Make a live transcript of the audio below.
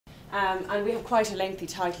And we have quite a lengthy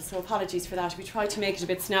title, so apologies for that. We tried to make it a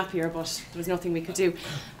bit snappier, but there was nothing we could do.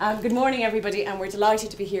 Good morning, everybody, and we're delighted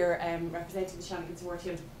to be here representing the Shannon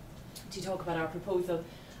Consortium to talk about our proposal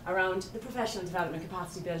around the professional development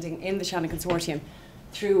capacity building in the Shannon Consortium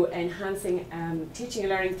through enhancing teaching and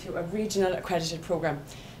learning through a regional accredited programme.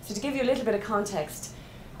 So to give you a little bit of context,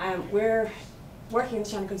 we're working in the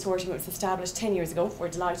Shannon Consortium. It was established 10 years ago. We're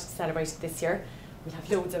delighted to celebrate it this year. We'll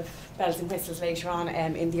have loads of bells and whistles later on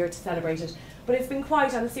in the year to celebrate it. But it's been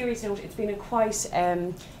quite, on a serious note, it's been a quite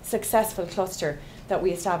successful cluster that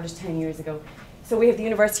we established 10 years ago. So we have the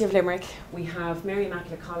University of Limerick, we have Mary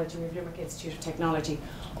Immaculate College, and we have Limerick Institute of Technology,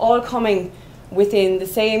 all coming within the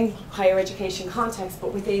same higher education context,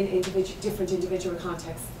 but within different individual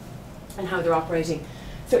contexts and how they're operating.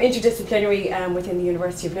 So interdisciplinary within the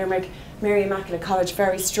University of Limerick, Mary Immaculate College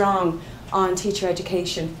very strong on teacher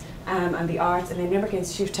education and the arts, and then Limerick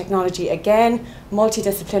Institute of Technology, again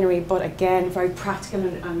multidisciplinary, but again very practical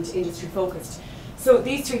and industry focused. So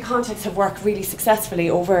these three contexts have worked really successfully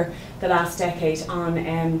over the last decade on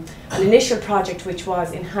an initial project which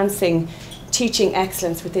was enhancing teaching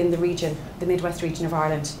excellence within the region, the Midwest region of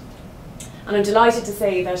Ireland. And I'm delighted to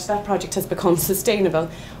say that that project has become sustainable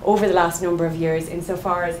over the last number of years,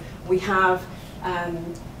 insofar as we have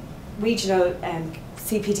regional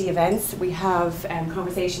CPD events, we have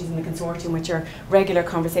conversations in the consortium, which are regular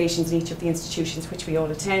conversations in each of the institutions which we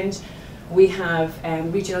all attend. We have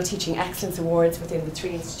regional teaching excellence awards within the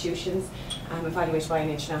three institutions, evaluated by an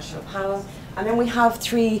international panel. And then we have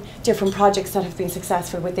three different projects that have been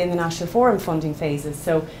successful within the National Forum funding phases.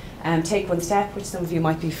 So Take One Step, which some of you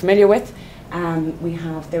might be familiar with. We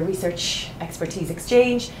have the Research Expertise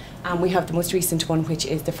Exchange, and we have the most recent one, which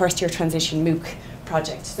is the First Year Transition MOOC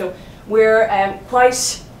project. So we're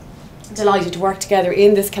quite delighted to work together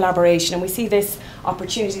in this collaboration, and we see this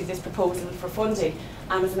opportunity, this proposal for funding,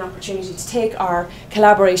 as an opportunity to take our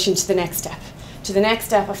collaboration to the next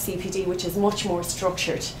step of CPD, which is much more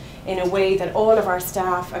structured in a way that all of our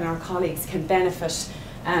staff and our colleagues can benefit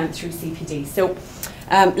through CPD. So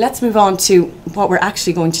let's move on to what we're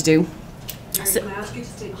actually going to do. Can I ask you to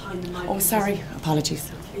stay behind the mic? Oh, sorry,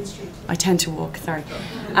 apologies. I tend to walk, sorry.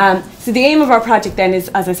 So the aim of our project then is,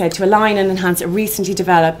 as I said, to align and enhance a recently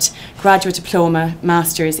developed Graduate Diploma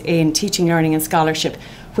Masters in Teaching, Learning and Scholarship,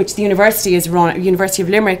 which the University of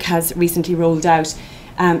Limerick has recently rolled out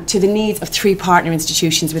to the needs of three partner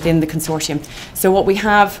institutions within the consortium. So what we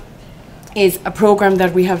have is a programme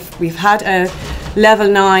that we've had a level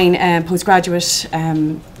 9 postgraduate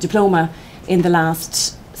diploma in the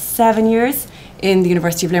last 7 years in the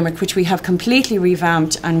University of Limerick, which we have completely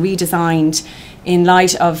revamped and redesigned in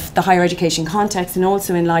light of the higher education context and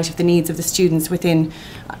also in light of the needs of the students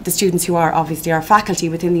who are obviously our faculty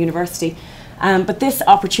within the university. But this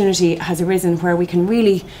opportunity has arisen where we can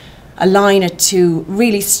really align it to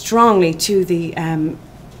really strongly to the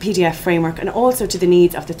PDF framework and also to the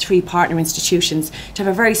needs of the three partner institutions to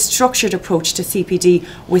have a very structured approach to CPD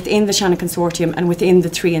within the Shannon Consortium and within the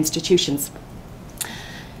three institutions.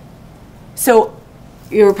 So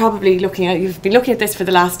you've been looking at this for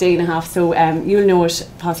the last day and a half, so you'll know it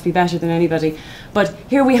possibly better than anybody. But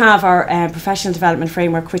here we have our professional development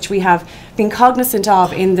framework, which we have been cognizant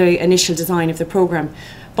of in the initial design of the programme.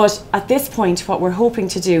 But at this point, what we're hoping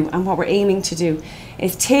to do and what we're aiming to do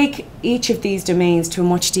is take each of these domains to a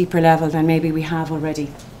much deeper level than maybe we have already.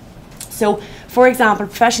 So, for example,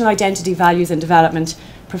 professional identity, values and development,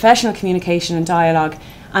 professional communication and dialogue,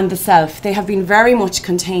 and the self, they have been very much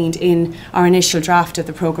contained in our initial draft of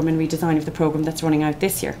the programme and redesign of the programme that's running out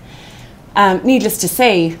this year. Needless to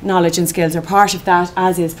say, knowledge and skills are part of that,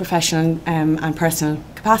 as is professional and personal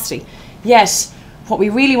capacity. Yet, what we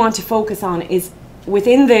really want to focus on is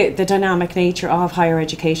within the dynamic nature of higher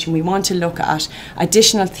education, we want to look at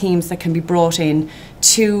additional themes that can be brought in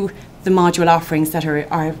to the module offerings that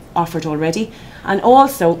are offered already. And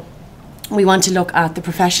also, we want to look at the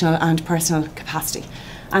professional and personal capacity.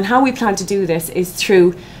 And how we plan to do this is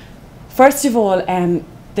through, first of all, the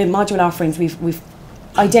module offerings we've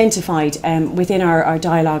identified within our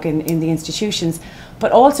dialogue in the institutions,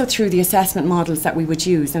 but also through the assessment models that we would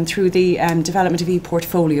use and through the development of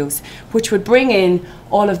e-portfolios, which would bring in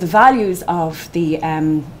all of the values of the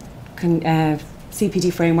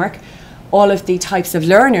CPD framework, all of the types of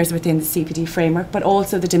learners within the CPD framework, but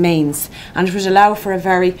also the domains. And it would allow for a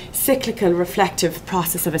very cyclical, reflective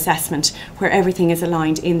process of assessment where everything is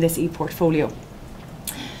aligned in this e-portfolio.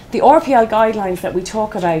 The RPL guidelines that we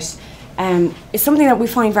talk about is something that we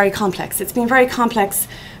find very complex. It's been very complex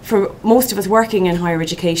for most of us working in higher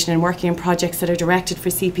education and working in projects that are directed for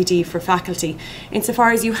CPD for faculty,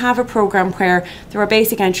 insofar as you have a programme where there are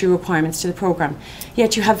basic entry requirements to the programme,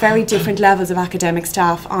 yet you have very different levels of academic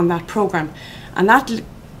staff on that programme. And that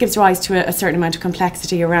gives rise to a certain amount of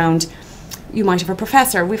complexity around, you might have a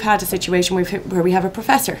professor. We've had a situation where we have a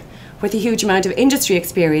professor with a huge amount of industry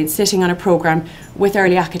experience sitting on a programme with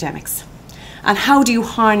early academics. And how do you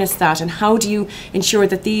harness that, and how do you ensure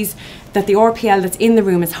that the RPL that's in the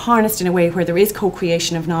room is harnessed in a way where there is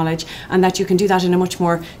co-creation of knowledge, and that you can do that in a much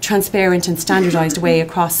more transparent and standardised way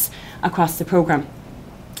across the programme.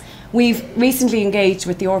 We've recently engaged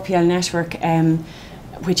with the RPL network,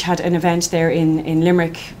 which had an event there in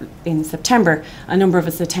Limerick in September. A number of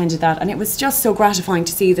us attended that, and it was just so gratifying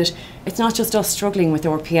to see that it's not just us struggling with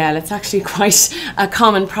RPL, it's actually quite a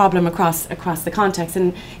common problem across the context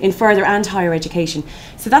and in further and higher education.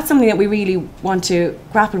 So that's something that we really want to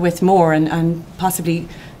grapple with more, and possibly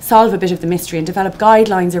solve a bit of the mystery and develop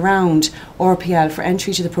guidelines around RPL for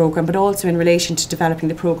entry to the programme, but also in relation to developing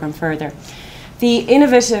the programme further. The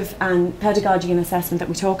innovative and pedagogy and assessment that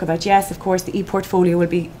we talk about, yes, of course, the e-portfolio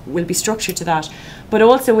will be structured to that, but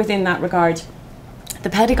also within that regard, the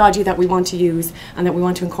pedagogy that we want to use and that we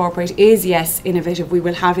want to incorporate is, yes, innovative. We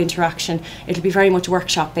will have interaction. It'll be very much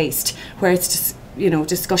workshop based, where it's just,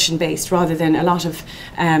 discussion based rather than a lot of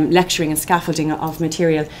lecturing and scaffolding of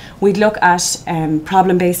material. We'd look at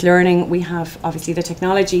problem based learning. We have obviously the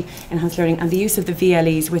technology enhanced learning and the use of the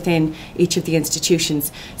VLEs within each of the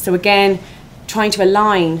institutions. So again, trying to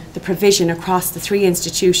align the provision across the three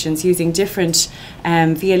institutions using different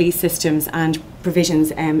VLE systems and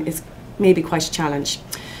provisions is maybe quite a challenge.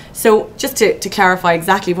 So just to clarify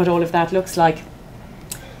exactly what all of that looks like,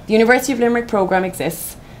 the University of Limerick programme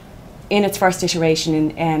exists in its first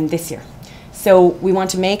iteration in this year. So we want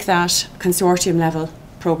to make that consortium level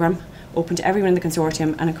programme open to everyone in the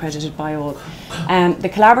consortium and accredited by all. The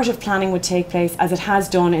collaborative planning would take place, as it has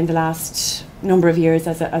done in the last number of years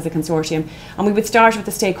as a consortium, and we would start with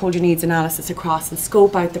the stakeholder needs analysis across and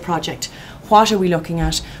scope out the project. What are we looking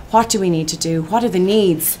at? What do we need to do? What are the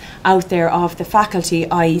needs out there of the faculty,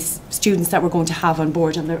 i.e. students that we're going to have on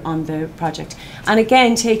board on the project? And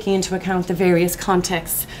again, taking into account the various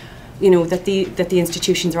contexts, that the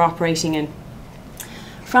institutions are operating in.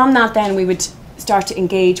 From that then we would start to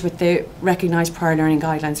engage with the recognised prior learning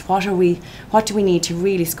guidelines. What do we need to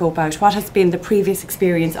really scope out? What has been the previous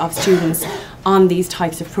experience of students on these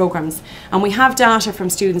types of programmes? And we have data from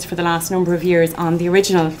students for the last number of years on the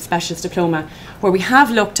original specialist diploma, where we have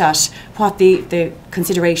looked at what the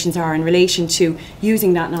considerations are in relation to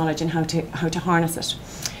using that knowledge and how to harness it.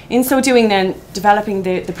 In so doing then, developing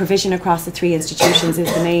the provision across the three institutions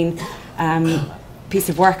is the main piece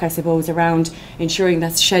of work, I suppose, around ensuring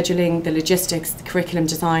that scheduling, the logistics, the curriculum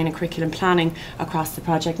design and curriculum planning across the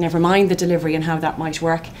project, never mind the delivery and how that might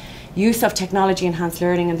work. Use of technology enhanced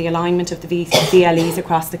learning and the alignment of the VLEs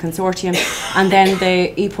across the consortium, and then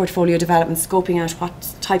the e-portfolio development, scoping out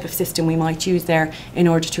what type of system we might use there in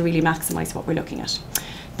order to really maximise what we're looking at.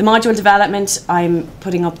 The module development, I'm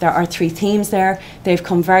putting up, there are 3 themes there. They've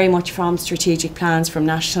come very much from strategic plans, from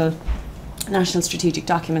national strategic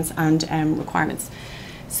documents and requirements.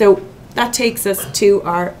 So that takes us to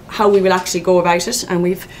how we will actually go about it, and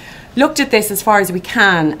we've looked at this as far as we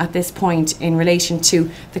can at this point in relation to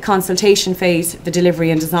the consultation phase, the delivery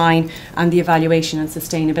and design, and the evaluation and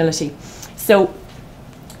sustainability. So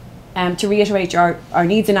to reiterate, our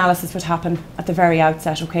needs analysis would happen at the very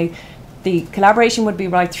outset, okay? The collaboration would be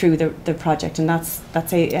right through the project, and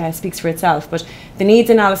that speaks for itself, but the needs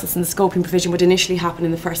analysis and the scoping provision would initially happen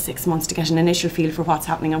in the first 6 months to get an initial feel for what's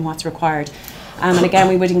happening and what's required. And again,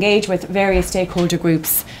 we would engage with various stakeholder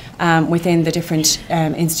groups within the different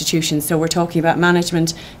institutions. So we're talking about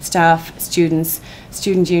management, staff, students,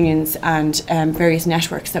 student unions, and various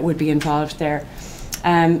networks that would be involved there.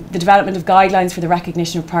 The development of guidelines for the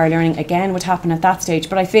recognition of prior learning again would happen at that stage,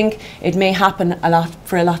 but I think it may happen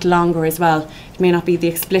for a lot longer as well. It may not be the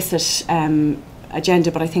explicit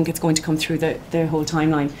agenda, but I think it's going to come through the whole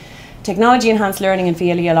timeline. Technology enhanced learning and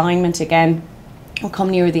VLE alignment again will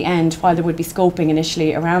come near the end, while there would be scoping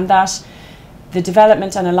initially around that. The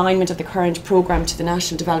development and alignment of the current programme to the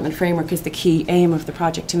National Development Framework is the key aim of the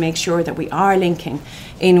project, to make sure that we are linking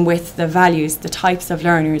in with the values, the types of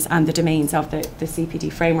learners and the domains of the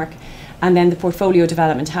CPD framework. And then the portfolio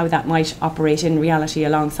development, how that might operate in reality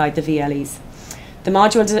alongside the VLEs. The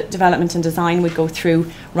module development and design would go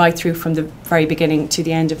right through from the very beginning to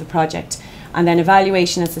the end of the project. And then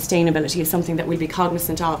evaluation and sustainability is something that we'll be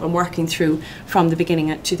cognizant of and working through from the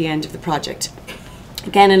beginning to the end of the project.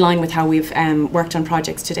 again in line with how we've worked on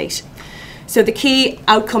projects to date. So the key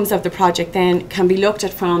outcomes of the project then can be looked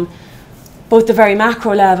at from both the very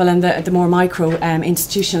macro level and the more micro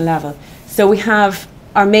institutional level. So we have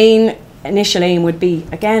our main initial aim would be,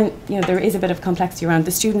 again, there is a bit of complexity around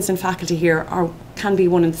the students and faculty here can be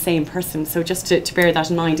one and the same person, so just to bear that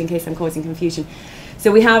in mind in case I'm causing confusion.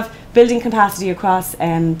 So we have building capacity across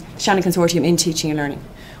the Shannon Consortium in teaching and learning.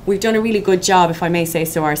 We've done a really good job, if I may say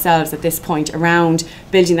so ourselves, at this point around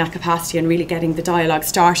building that capacity and really getting the dialogue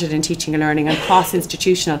started in teaching and learning and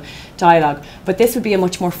cross-institutional dialogue. But this would be a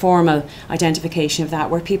much more formal identification of that,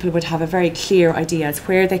 where people would have a very clear idea as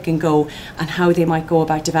where they can go and how they might go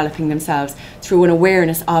about developing themselves through an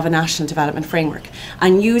awareness of a national development framework,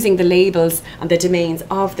 and using the labels and the domains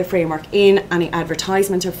of the framework in any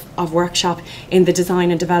advertisement of workshop, in the design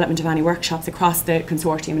and development of any workshops across the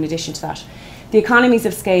consortium in addition to that. The economies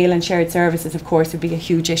of scale and shared services, of course, would be a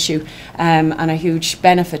huge issue and a huge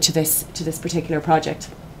benefit to this particular project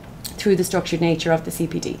through the structured nature of the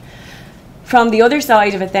CPD. From the other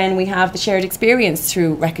side of it then, we have the shared experience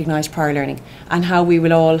through recognised prior learning and how we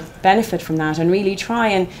will all benefit from that and really try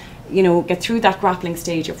and get through that grappling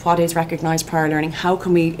stage of what is recognised prior learning, how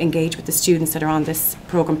can we engage with the students that are on this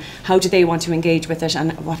programme, how do they want to engage with it,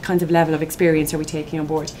 and what kinds of level of experience are we taking on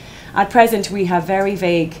board. At present we have very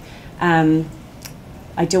vague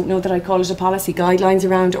I don't know that I call it a policy, guidelines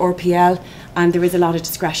around RPL, and there is a lot of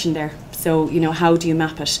discretion there. So, how do you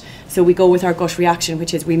map it? So we go with our gut reaction,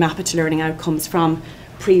 which is we map it to learning outcomes from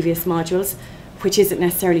previous modules, which isn't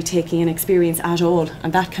necessarily taking in experience at all,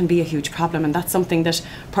 and that can be a huge problem, and that's something that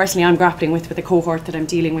personally I'm grappling with a cohort that I'm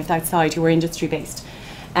dealing with outside who are industry based.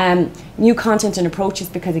 New content and approaches,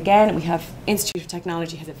 because again we have Institute of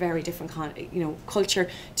Technology has a very different culture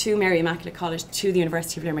to Mary Immaculate College, to the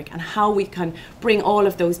University of Limerick, and how we can bring all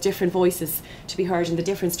of those different voices to be heard in the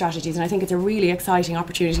different strategies, and I think it's a really exciting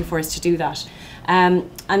opportunity for us to do that. And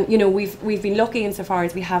we've been lucky insofar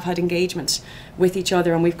as we have had engagement with each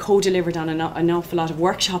other, and we've co-delivered on an awful lot of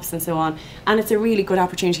workshops and so on, and it's a really good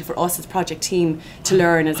opportunity for us as project team to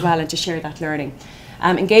learn as well and to share that learning.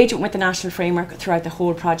 Engagement with the national framework throughout the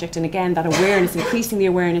whole project, and again that awareness, increasing the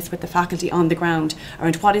awareness with the faculty on the ground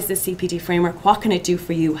around what is this CPD framework, what can it do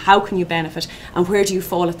for you, how can you benefit, and where do you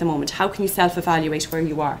fall at the moment, how can you self-evaluate where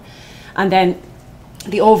you are. And then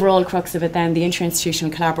the overall crux of it then, the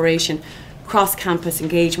interinstitutional collaboration, cross-campus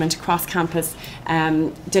engagement, cross-campus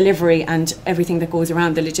delivery, and everything that goes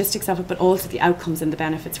around the logistics of it, but also the outcomes and the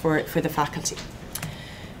benefits for the faculty.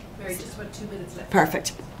 Mary, just about 2 minutes left.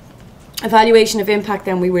 Perfect. Evaluation of impact,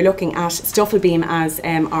 then we were looking at Stufflebeam as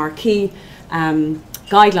our key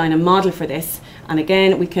guideline and model for this, and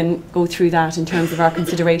again we can go through that in terms of our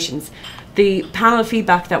considerations. The panel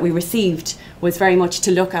feedback that we received was very much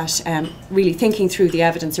to look at really thinking through the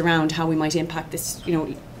evidence around how we might impact this,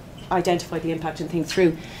 identify the impact and think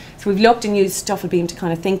through. So we've looked and used Stufflebeam to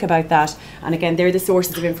kind of think about that, and again they're the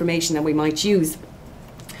sources of information that we might use.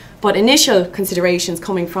 But initial considerations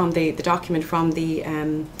coming from the document from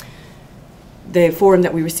the forum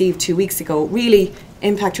that we received 2 weeks ago, really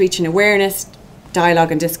impact, reach and awareness, dialogue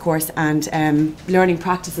and discourse, and learning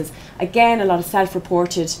practices. Again, a lot of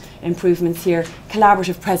self-reported improvements here,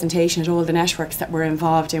 collaborative presentation at all the networks that we're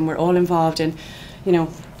involved in. We're all involved in,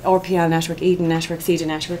 RPL network, Eden network, CEDA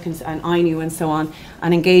network, and INU and so on,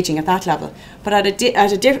 and engaging at that level. But at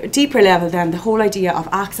a deeper level then, the whole idea of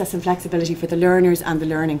access and flexibility for the learners and the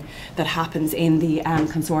learning that happens in the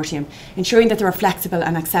consortium, ensuring that there are flexible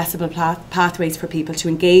and accessible pathways for people to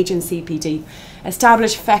engage in CPD,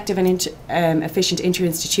 establish effective and efficient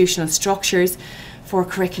interinstitutional structures for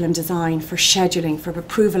curriculum design, for scheduling, for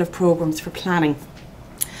approval of programmes, for planning.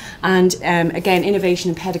 And again,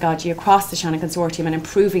 innovation and pedagogy across the Shannon Consortium and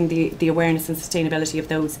improving the awareness and sustainability of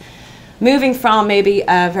those. Moving from maybe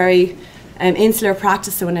a very insular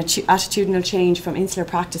practice, so an attitudinal change from insular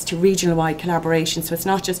practice to regional-wide collaboration. So it's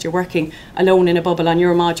not just you're working alone in a bubble on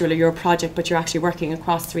your module or your project, but you're actually working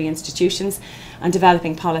across 3 institutions and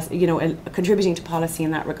developing policy, contributing to policy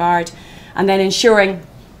in that regard. And then ensuring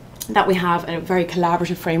that we have a very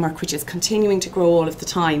collaborative framework which is continuing to grow all of the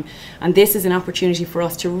time, and this is an opportunity for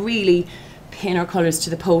us to really pin our colours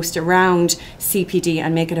to the post around CPD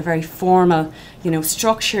and make it a very formal,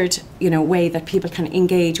 structured, way that people can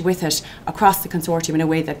engage with it across the consortium in a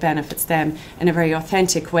way that benefits them in a very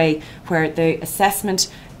authentic way, where the assessment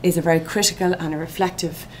is a very critical and a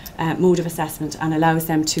reflective mode of assessment and allows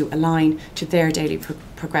them to align to their daily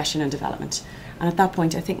progression and development. And at that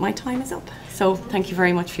point, I think my time is up. So thank you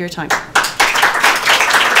very much for your time.